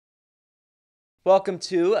Welcome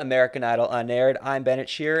to American Idol Unaired. I'm Bennett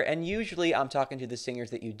Shearer, and usually I'm talking to the singers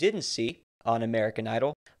that you didn't see on American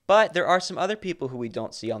Idol. But there are some other people who we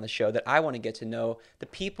don't see on the show that I want to get to know, the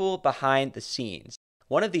people behind the scenes.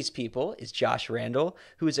 One of these people is Josh Randall,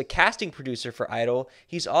 who is a casting producer for Idol.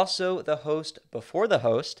 He's also the host before the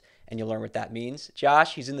host, and you'll learn what that means.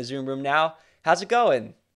 Josh, he's in the Zoom room now. How's it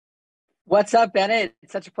going? What's up, Bennett?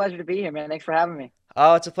 It's such a pleasure to be here, man. Thanks for having me.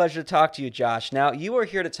 Oh, it's a pleasure to talk to you, Josh. Now, you are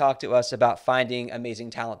here to talk to us about finding amazing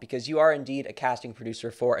talent because you are indeed a casting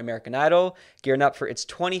producer for American Idol, gearing up for its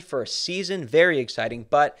 21st season. Very exciting,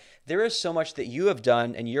 but there is so much that you have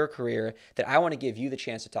done in your career that I want to give you the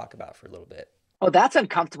chance to talk about for a little bit. Oh, that's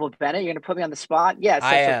uncomfortable, Bennett. You're gonna put me on the spot. Yeah.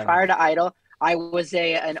 I So am. prior to Idol, I was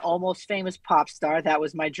an almost famous pop star. That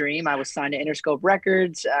was my dream. I was signed to Interscope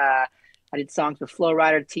Records. I did songs with Flo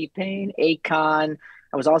Rida, T Pain, Akon.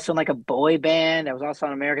 I was also in like a boy band. I was also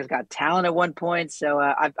on America's Got Talent at one point. So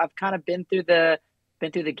I've kind of been through the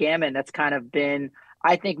gamut. That's kind of been,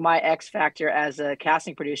 I think, my X factor as a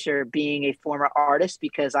casting producer, being a former artist,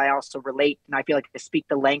 because I also relate and I feel like I speak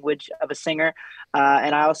the language of a singer.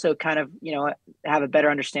 And I also kind of, have a better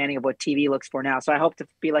understanding of what TV looks for now. So I hope to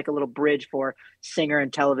be like a little bridge for singer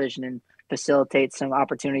and television and facilitate some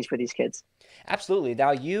opportunities for these kids. Absolutely.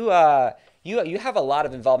 Now you have a lot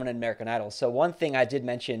of involvement in American Idol. So one thing I did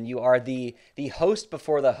mention, you are the host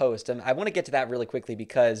before the host, and I want to get to that really quickly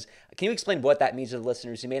because can you explain what that means to the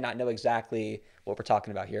listeners who may not know exactly what we're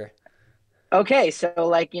talking about here? Okay, so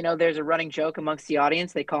there's a running joke amongst the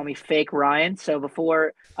audience. They call me Fake Ryan. So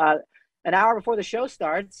an hour before the show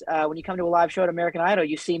starts, when you come to a live show at American Idol,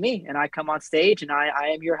 you see me, and I come on stage, and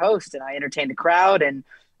I am your host, and I entertain the crowd, and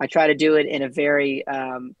I try to do it in a very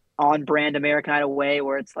on-brand American Idol way,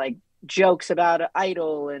 where it's like jokes about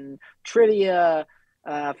Idol and trivia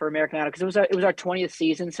for American Idol, because it was our 20th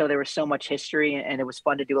season, so there was so much history, and it was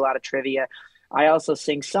fun to do a lot of trivia. I also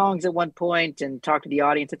sing songs at one point and talk to the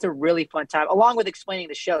audience. It's a really fun time, along with explaining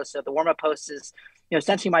the show. So the warm up host is,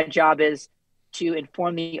 essentially my job is to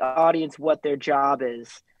inform the audience what their job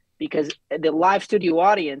is, because the live studio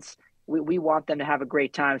audience, we want them to have a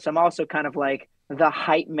great time. So I'm also kind of like the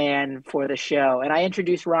hype man for the show. And I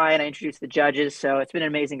introduce Ryan, I introduce the judges. So it's been an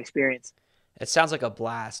amazing experience. It sounds like a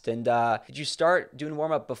blast. And did you start doing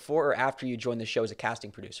warm up before or after you joined the show as a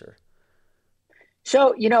casting producer?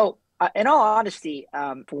 So, in all honesty,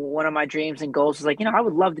 one of my dreams and goals is like, I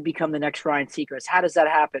would love to become the next Ryan Seacrest. How does that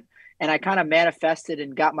happen? And I kind of manifested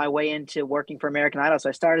and got my way into working for American Idol. So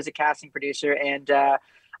I started as a casting producer, and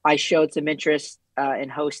I showed some interest in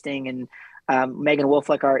hosting. And Megan Wolf,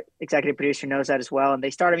 like our executive producer, knows that as well. And they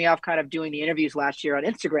started me off kind of doing the interviews last year on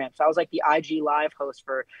Instagram. So I was like the IG live host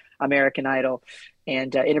for American Idol,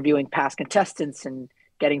 and interviewing past contestants and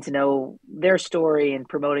getting to know their story and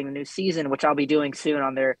promoting the new season, which I'll be doing soon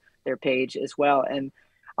on their page as well. And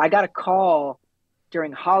I got a call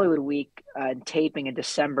during Hollywood Week taping in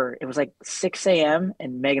December. It was like 6 a.m.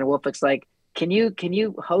 and Megan Wolfeck's like, "Can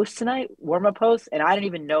you host tonight? Warm up host?" And I didn't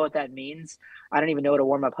even know what that means. I don't even know what a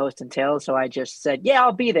warm up host entails. So I just said, "Yeah,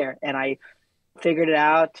 I'll be there." And I figured it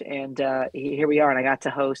out, and here we are. And I got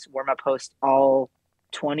to warm up host all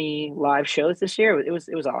 20 live shows this year. It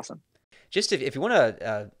was awesome. Just if you want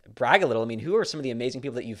to brag a little, I mean, who are some of the amazing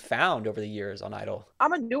people that you've found over the years on Idol?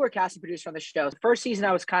 I'm a newer casting producer on the show. The first season,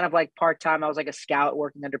 I was kind of like part time. I was like a scout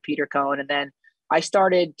working under Peter Cohen. And then I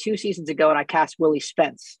started 2 seasons ago, and I cast Willie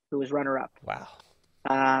Spence, who was runner up. Wow.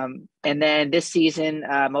 And then this season,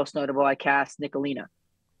 most notable, I cast Nicolina,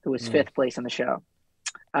 who was Mm. fifth place on the show.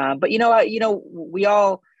 But we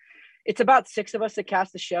all, it's about six of us that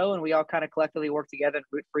cast the show, and we all kind of collectively work together and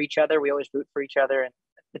root for each other. We always root for each other and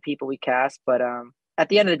the people we cast. But at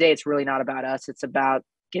the end of the day, it's really not about us. It's about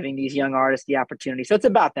giving these young artists the opportunity. So it's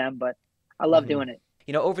about them, but I love Hmm. doing it.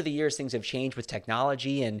 Over the years, things have changed with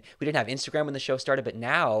technology, and we didn't have Instagram when the show started, but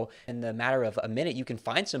now, in the matter of a minute, you can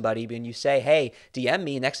find somebody and you say, hey, DM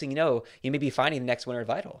me. Next thing you know, you may be finding the next winner of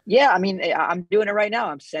Idol. Yeah, I mean, I'm doing it right now.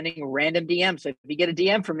 I'm sending random DMs. So if you get a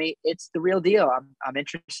DM from me, it's the real deal. I'm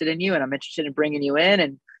interested in you, and I'm interested in bringing you in,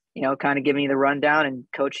 and kind of giving you the rundown and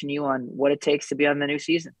coaching you on what it takes to be on the new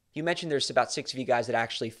season. You mentioned there's about six of you guys that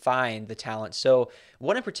actually find the talent. So,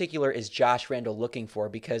 what in particular is Josh Randall looking for?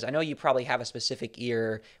 Because I know you probably have a specific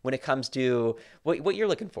ear when it comes to what you're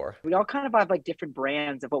looking for. We all kind of have like different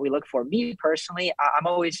brands of what we look for. Me personally, I'm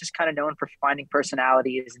always just kind of known for finding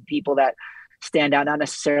personalities and people that stand out, not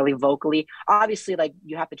necessarily vocally. Obviously, like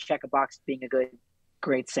you have to check a box being a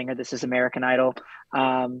great singer. This is American Idol.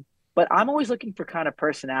 But I'm always looking for kind of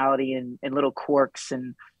personality and little quirks,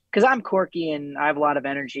 and because I'm quirky and I have a lot of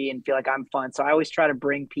energy and feel like I'm fun. So I always try to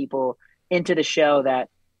bring people into the show that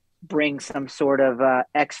bring some sort of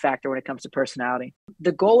X factor when it comes to personality.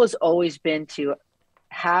 The goal has always been to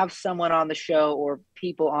have someone on the show or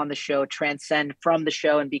people on the show transcend from the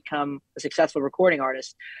show and become a successful recording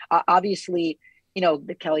artist. Obviously,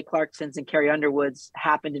 the Kelly Clarksons and Carrie Underwoods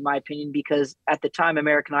happened, in my opinion, because at the time,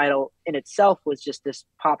 American Idol in itself was just this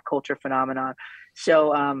pop culture phenomenon.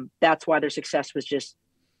 So that's why their success was just,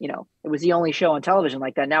 it was the only show on television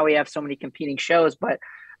like that. Now we have so many competing shows, but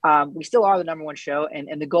we still are the number one show.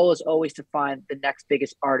 And the goal is always to find the next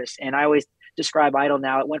biggest artist. And I always describe Idol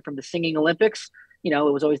now. It went from the singing Olympics, it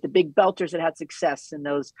was always the big belters that had success and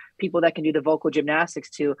those people that can do the vocal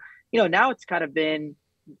gymnastics to, now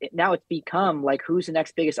it's become like, who's the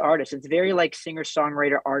next biggest artist? It's very like singer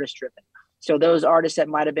songwriter artist driven. So those artists that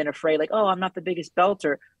might have been afraid, like, oh, I'm not the biggest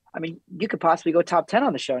belter. I mean, you could possibly go top 10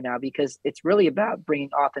 on the show now because it's really about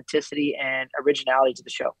bringing authenticity and originality to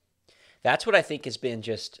the show. That's what I think has been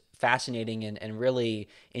just fascinating and really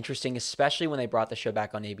interesting, especially when they brought the show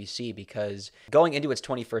back on ABC, because going into its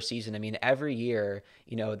 21st season, I mean, every year,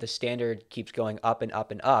 the standard keeps going up and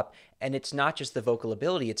up and up. And it's not just the vocal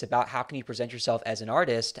ability, it's about how can you present yourself as an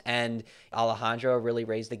artist. And Alejandro really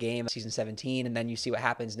raised the game season 17. And then you see what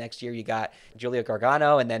happens next year. You got Julia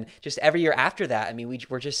Gargano. And then just every year after that, I mean,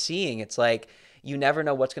 we're just seeing, it's like, you never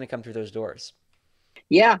know what's going to come through those doors.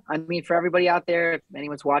 Yeah, I mean, for everybody out there, if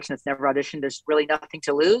anyone's watching that's never auditioned, there's really nothing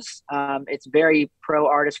to lose. It's very pro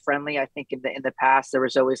artist friendly. I think in the past there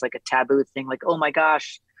was always like a taboo thing, like, oh my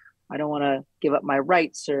gosh, I don't want to give up my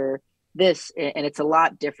rights or this, and it's a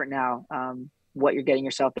lot different now. What you're getting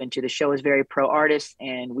yourself into. The show is very pro artist,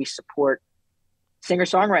 and we support singer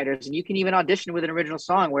songwriters, and you can even audition with an original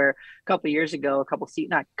song. Where a couple of years ago,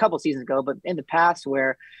 not a couple seasons ago, but in the past,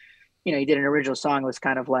 where you did an original song, it was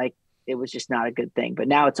kind of like, it was just not a good thing. But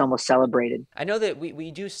now it's almost celebrated. I know that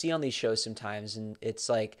we do see on these shows sometimes, and it's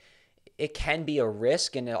like, it can be a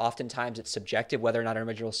risk, and oftentimes it's subjective whether or not an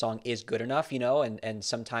original song is good enough, and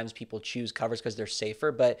sometimes people choose covers because they're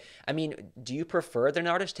safer. But I mean, do you prefer that an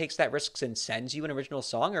artist takes that risk and sends you an original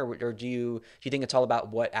song, or do you think it's all about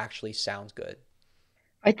what actually sounds good?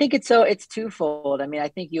 I think it's twofold. I mean, I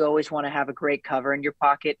think you always want to have a great cover in your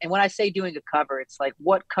pocket. And when I say doing a cover, it's like,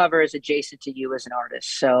 what cover is adjacent to you as an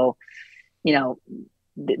artist? So, you know,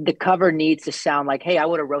 the cover needs to sound like, hey, I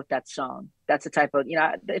would have wrote that song. That's the type of,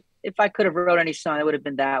 if I could have wrote any song, it would have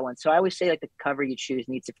been that one. So I always say like the cover you choose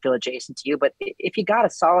needs to feel adjacent to you. But if you got a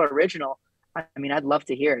solid original, I mean, I'd love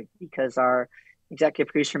to hear it, because our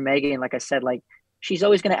executive producer, Megan, like I said, like, she's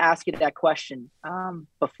always going to ask you that question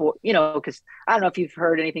before, because I don't know if you've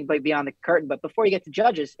heard anything beyond the curtain, but before you get to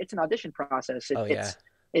judges, it's an audition process. Oh yeah.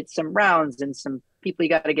 It's some rounds and some people you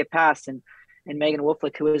got to get past. And Megan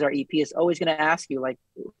Wolflick, who is our EP, is always going to ask you, like,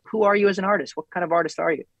 who are you as an artist? What kind of artist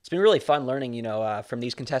are you? It's been really fun learning, from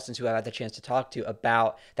these contestants who I've had the chance to talk to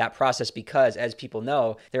about that process, because as people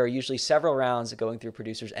know, there are usually several rounds going through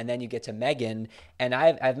producers, and then you get to Megan. And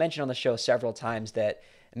I've mentioned on the show several times that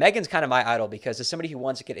Megan's kind of my idol, because as somebody who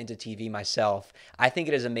wants to get into TV myself, I think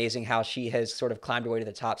it is amazing how she has sort of climbed her way to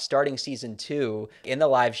the top, starting season 2 in the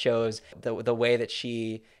live shows, the way that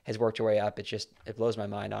she has worked her way up. It blows my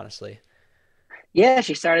mind, honestly. Yeah,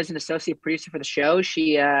 she started as an associate producer for the show.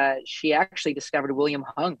 She actually discovered William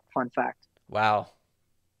Hung, fun fact. Wow.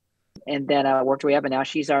 And then worked her way up, and now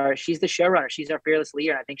she's the showrunner. She's our fearless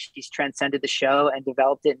leader. And I think she's transcended the show and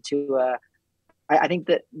developed it into I think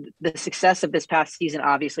that the success of this past season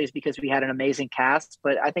obviously is because we had an amazing cast,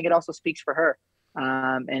 but I think it also speaks for her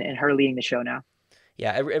and her leading the show now.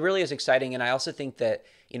 Yeah, it really is exciting. And I also think that,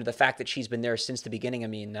 the fact that she's been there since the beginning. I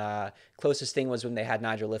mean, closest thing was when they had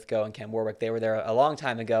Nigel Lithgow and Ken Warwick. They were there a long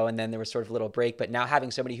time ago, and then there was sort of a little break. But now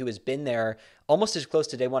having somebody who has been there almost as close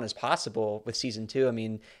to day one as possible with season 2, I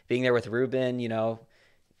mean, being there with Ruben,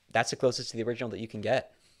 that's the closest to the original that you can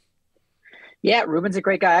get. Yeah, Ruben's a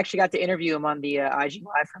great guy. I actually got to interview him on the IG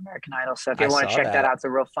Live for American Idol. So if you want to check that out, it's a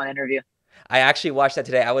real fun interview. I actually watched that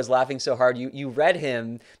today. I was laughing so hard. You read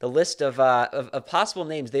him the list of possible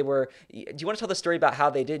names. Do you want to tell the story about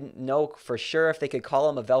how they didn't know for sure if they could call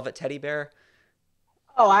him a velvet teddy bear?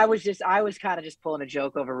 Oh, I was kind of just pulling a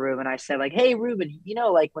joke over Ruben. I said, like, hey, Ruben,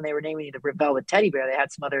 like when they were naming you the velvet teddy bear, they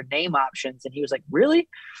had some other name options. And he was like, really? And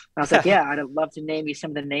I was like, yeah, I'd love to name you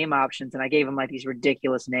some of the name options. And I gave him like these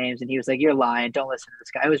ridiculous names. And he was like, you're lying. Don't listen to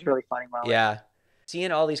this guy. It was really funny moment. Yeah.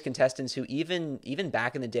 seeing all these contestants who even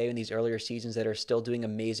back in the day in these earlier seasons that are still doing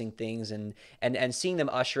amazing things, and seeing them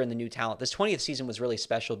usher in the new talent. This 20th season was really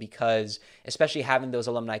special because especially having those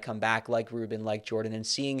alumni come back like Ruben, like Jordan, and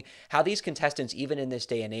seeing how these contestants, even in this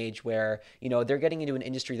day and age where, they're getting into an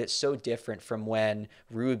industry that's so different from when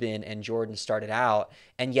Ruben and Jordan started out,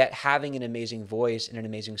 and yet having an amazing voice and an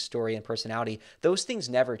amazing story and personality, those things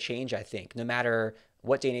never change, I think, no matter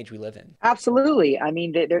what day and age we live in. Absolutely. I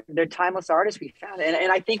mean, they're timeless artists we found.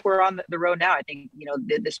 And I think we're on the road now. I think,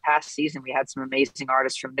 this past season, we had some amazing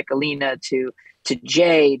artists from Nicolina to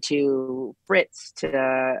Jay, to Fritz, to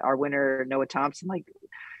our winner, Noah Thompson. Like,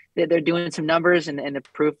 they're doing some numbers, and the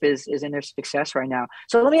proof is in their success right now.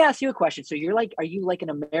 So let me ask you a question. So are you like an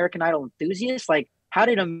American Idol enthusiast? Like, how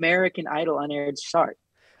did American Idol Unaired start?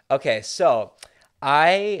 Okay, so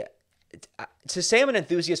I to say I'm an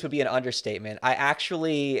enthusiast would be an understatement. I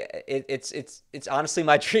actually, it's honestly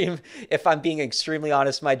my dream. If I'm being extremely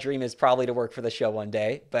honest, my dream is probably to work for the show one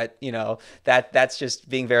day. But that's just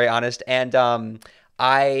being very honest. And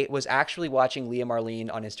I was actually watching Leah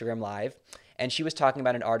Marlene on Instagram Live, and she was talking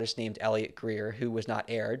about an artist named Elliot Greer who was not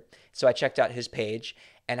aired. So I checked out his page,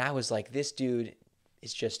 and I was like, this dude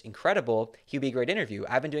is just incredible. He'd be a great interview.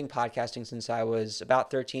 I've been doing podcasting since I was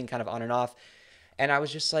about 13, kind of on and off. And I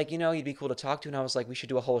was just like, he'd be cool to talk to. And I was like, we should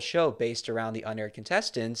do a whole show based around the unaired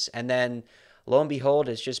contestants. And then lo and behold,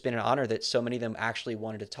 it's just been an honor that so many of them actually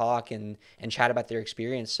wanted to talk and chat about their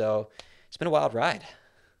experience. So it's been a wild ride.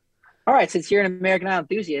 All right, since you're an American Idol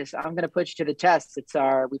enthusiast, I'm going to put you to the test.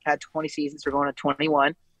 We've had 20 seasons. We're going to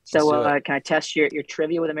 21. So can I test your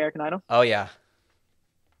trivia with American Idol? Oh, yeah.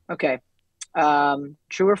 Okay.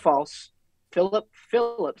 True or false? Philip,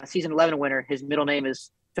 season 11 winner. His middle name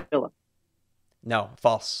is Philip. No,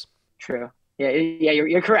 false. True. Yeah,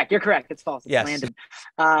 you're correct. You're correct. It's false. It's yes. Landon.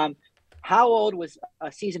 How old was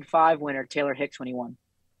a season 5 winner Taylor Hicks when he won?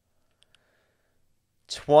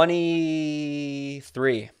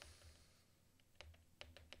 23.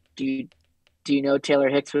 Do you know Taylor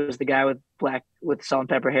Hicks was the guy with salt and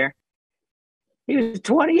pepper hair? He was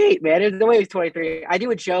 28, man. It was the way he was 23. I do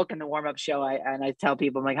a joke in the warm-up show, and I tell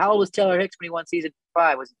people, I'm like, how old was Taylor Hicks when he won season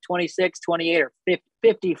 5? Was it 26, 28, or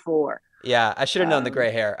 54? Yeah, I should have known the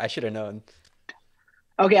gray hair. I should have known.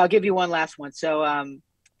 Okay, I'll give you one last one. So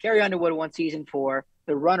Carrie Underwood won season 4.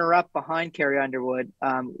 The runner-up behind Carrie Underwood,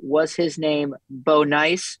 was his name Bo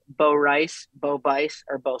Nice, Bo Rice, Bo Bice,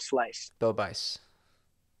 or Bo Slice? Bo Bice.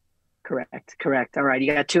 Correct. All right,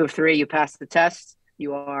 you got 2 of 3. You passed the test.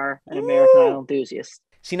 You are an American Idol enthusiast.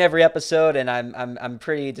 Seen every episode, and I'm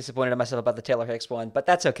pretty disappointed in myself about the Taylor Hicks one, but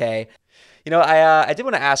that's okay. I did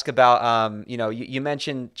want to ask about you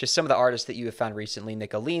mentioned just some of the artists that you have found recently,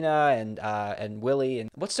 Nicolina and Willie,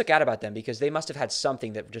 and what stuck out about them, because they must have had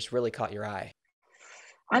something that just really caught your eye.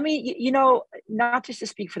 I mean, not just to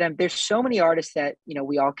speak for them, there's so many artists that,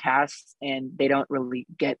 we all cast and they don't really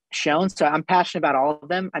get shown. So I'm passionate about all of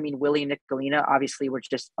them. I mean, Willie and Nicolina obviously were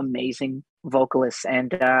just amazing vocalists.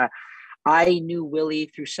 And I knew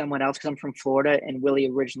Willie through someone else because I'm from Florida, and Willie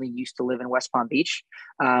originally used to live in West Palm Beach,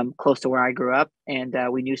 close to where I grew up. And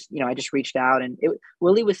we knew, I just reached out, and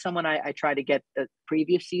Willie was someone I tried to get the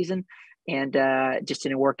previous season, and just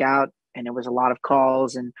didn't work out. And it was a lot of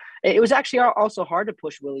calls, and it was actually also hard to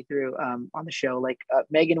push Willie through on the show. Like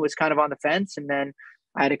Megan was kind of on the fence, and then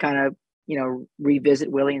I had to kind of,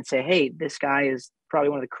 revisit Willie and say, hey, this guy is probably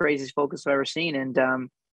one of the craziest vocalists I've ever seen. And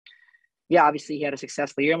yeah, obviously he had a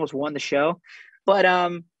successful year, almost won the show. But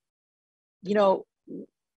I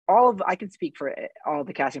can speak for all of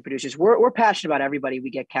the casting producers. We're passionate about everybody we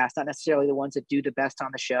get cast, not necessarily the ones that do the best on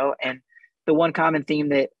the show. And the one common theme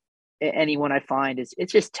that anyone I find is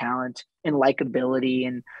it's just talent and likability,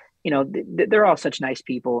 and they're all such nice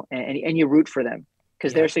people, and you root for them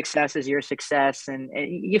because their success is your success, and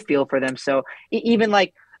you feel for them. So even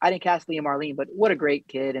like, I didn't cast Leah Marlene, but what a great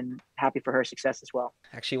kid, and happy for her success as well.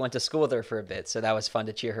 Actually went to school with her for a bit, so that was fun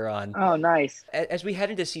to cheer her on. Oh, nice. As we head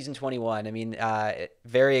into season 21, I mean,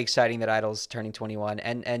 very exciting that Idol's turning 21,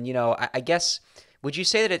 and I guess, would you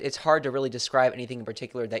say that it's hard to really describe anything in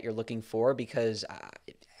particular that you're looking for, because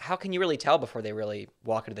how can you really tell before they really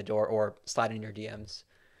walk into the door or slide in your DMs?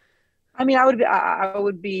 I mean, I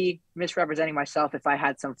would be misrepresenting myself if I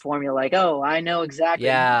had some formula like, oh, I know exactly.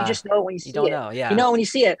 Yeah. You just know when you see it. You don't know, yeah. You know when you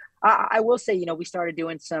see it. I will say, we started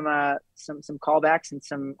doing some callbacks and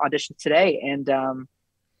some auditions today, and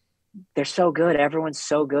they're so good. Everyone's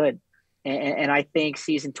so good, and I think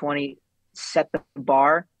season 20 set the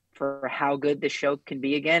bar for how good the show can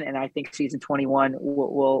be again. And I think season 21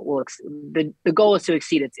 will the goal is to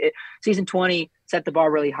exceed it. Season 20 set the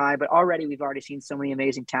bar really high, but already we've already seen so many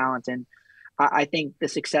amazing talent. And I think the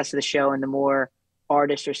success of the show, and the more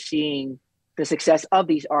artists are seeing the success of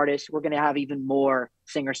these artists, we're going to have even more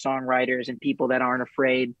singer-songwriters and people that aren't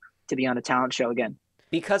afraid to be on a talent show again.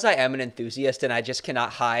 Because I am an enthusiast and I just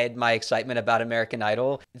cannot hide my excitement about American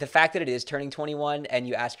Idol, the fact that it is turning 21 and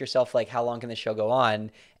you ask yourself, like, how long can the show go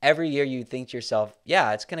on? Every year you think to yourself,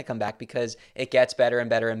 yeah, it's going to come back because it gets better and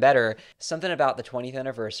better and better. Something about the 20th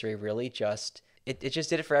anniversary really just, it just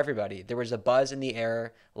did it for everybody. There was a buzz in the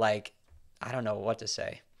air, like, I don't know what to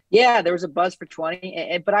say. Yeah, there was a buzz for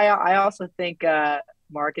 20, but I also think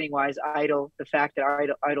marketing wise, Idol, the fact that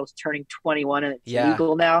Idol's turning 21 and it's Yeah.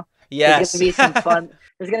 legal now, there's going to Yes. be some fun.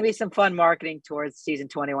 There's going to be some fun marketing towards season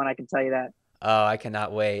 21. I can tell you that. Oh, I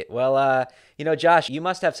cannot wait. Well, Josh, you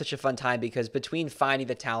must have such a fun time because between finding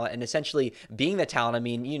the talent and essentially being the talent, I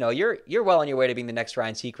mean, you're well on your way to being the next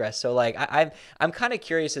Ryan Seacrest. So, like, I'm kind of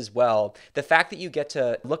curious as well. The fact that you get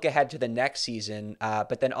to look ahead to the next season,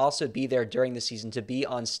 but then also be there during the season to be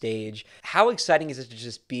on stage. How exciting is it to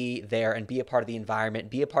just be there and be a part of the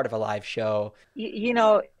environment, be a part of a live show?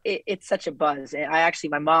 It's such a buzz. And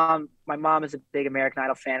my mom is a big American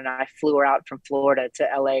Idol fan, and I flew her out from Florida to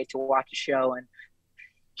LA to watch a show, and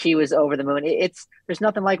she was over the moon. There's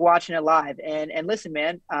nothing like watching it live. And listen,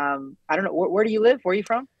 man, I don't know, where do you live? Where are you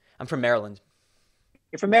from? I'm from Maryland.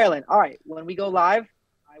 You're from Maryland. All right. When we go live,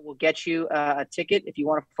 I will get you a ticket. If you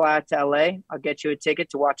want to fly out to LA, I'll get you a ticket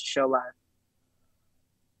to watch the show live.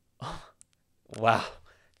 Wow.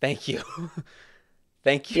 Thank you.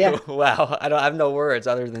 Thank you. Yeah. Wow. I have no words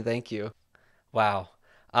other than thank you. Wow.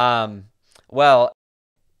 Well,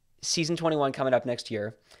 season 21 coming up next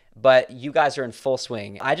year, but you guys are in full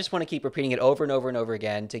swing. I just want to keep repeating it over and over and over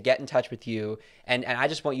again to get in touch with you. And I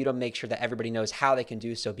just want you to make sure that everybody knows how they can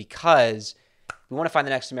do so because we want to find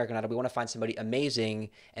the next American Idol. We want to find somebody amazing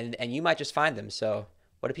and you might just find them. So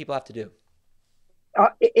what do people have to do?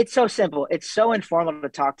 It's so simple. It's so informal to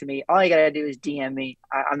talk to me. All you got to do is DM me.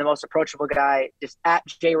 I'm the most approachable guy. Just at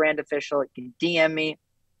JRandOfficial. You can DM me,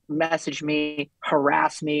 message me,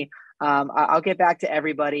 harass me. I'll get back to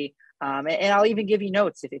everybody. And I'll even give you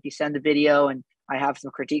notes if you send the video and I have some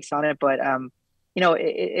critiques on it. But,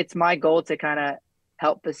 it's my goal to kind of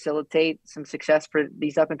help facilitate some success for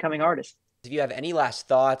these up and coming artists. If you have any last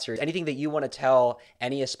thoughts or anything that you want to tell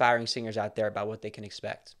any aspiring singers out there about what they can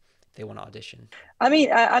expect if they want to audition.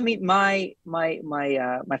 My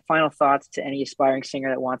final thoughts to any aspiring singer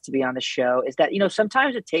that wants to be on the show is that,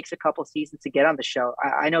 sometimes it takes a couple seasons to get on the show.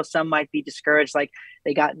 I know some might be discouraged, like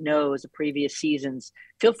they got no's the previous seasons.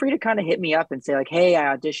 Feel free to kind of hit me up and say like, hey,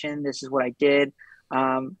 I auditioned. This is what I did.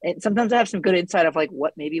 And sometimes I have some good insight of like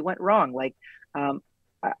what maybe went wrong. Like,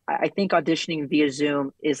 I think auditioning via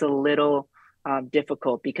Zoom is a little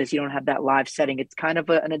difficult because you don't have that live setting. It's kind of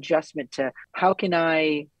an adjustment to how can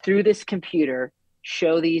I, through this computer,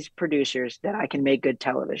 show these producers that I can make good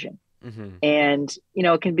television. Mm-hmm. And,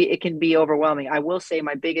 it can be overwhelming. I will say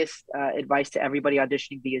my biggest advice to everybody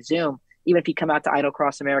auditioning via Zoom, even if you come out to Idol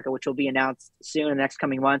Cross America, which will be announced soon in the next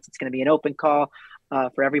coming months, it's going to be an open call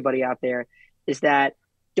for everybody out there, is that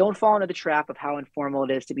don't fall into the trap of how informal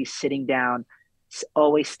it is to be sitting down.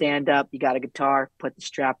 Always stand up. You got a guitar, put the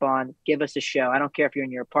strap on, give us a show. I don't care if you're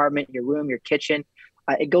in your apartment, your room, your kitchen.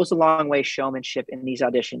 It goes a long way, showmanship in these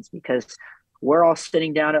auditions, because we're all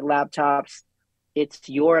sitting down at laptops. It's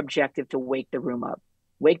your objective to wake the room up.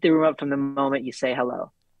 Wake the room up from the moment you say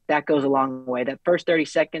hello. That goes a long way. That first 30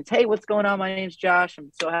 seconds, hey, what's going on? My name's Josh.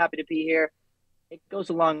 I'm so happy to be here. It goes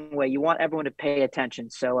a long way. You want everyone to pay attention.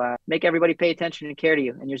 So make everybody pay attention and care to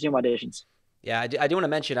you in your Zoom auditions. Yeah, I do want to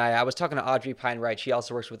mention, I was talking to Audrey Pine Wright. She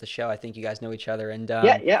also works with the show. I think you guys know each other. And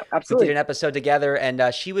Yeah, absolutely. we did an episode together,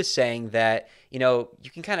 and she was saying that, you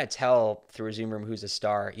can kind of tell through a Zoom room who's a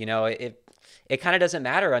star. It kind of doesn't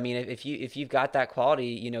matter. I mean, if you've got that quality,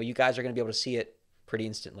 you guys are going to be able to see it pretty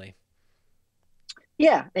instantly.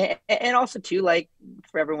 Yeah, and also too, like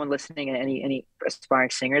for everyone listening and any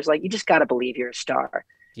aspiring singers, like you just got to believe you're a star.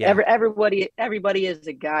 Yeah. Everybody is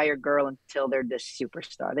a guy or girl until they're this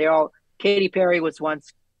superstar. Katy Perry was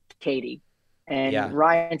once Katy, and Yeah.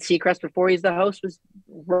 Ryan Seacrest before he's the host was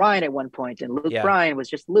Ryan at one point, and Luke Bryan was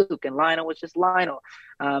just Luke, and Lionel was just Lionel.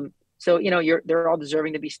 So they're all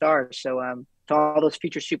deserving to be stars. So to all those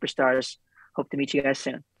future superstars, hope to meet you guys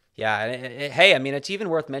soon. Yeah, hey, I mean, it's even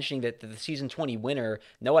worth mentioning that the season 20 winner,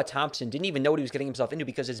 Noah Thompson, didn't even know what he was getting himself into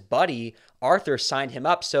because his buddy, Arthur, signed him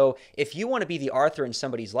up. So if you want to be the Arthur in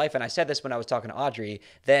somebody's life, and I said this when I was talking to Audrey,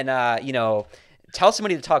 then, tell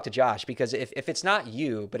somebody to talk to Josh, because if it's not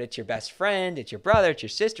you, but it's your best friend, it's your brother, it's your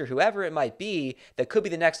sister, whoever it might be, that could be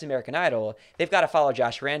the next American Idol, they've got to follow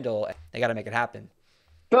Josh Randall. They got to make it happen.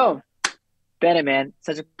 Boom. Bennett, man,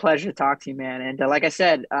 such a pleasure to talk to you, man. And like I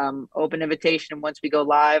said, open invitation once we go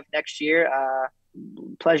live next year.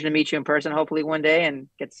 pleasure to meet you in person, hopefully one day, and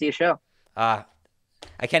get to see a show. Ah,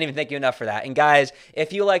 I can't even thank you enough for that. And guys,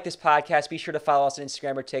 if you like this podcast, be sure to follow us on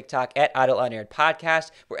Instagram or TikTok at Idle Unaired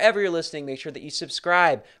Podcast. Wherever you're listening, make sure that you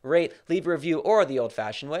subscribe, rate, leave a review, or the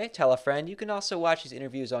old-fashioned way, tell a friend. You can also watch these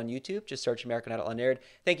interviews on YouTube. Just search American Idol Unaired.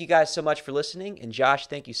 Thank you guys so much for listening. And Josh,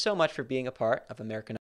 thank you so much for being a part of American Idol.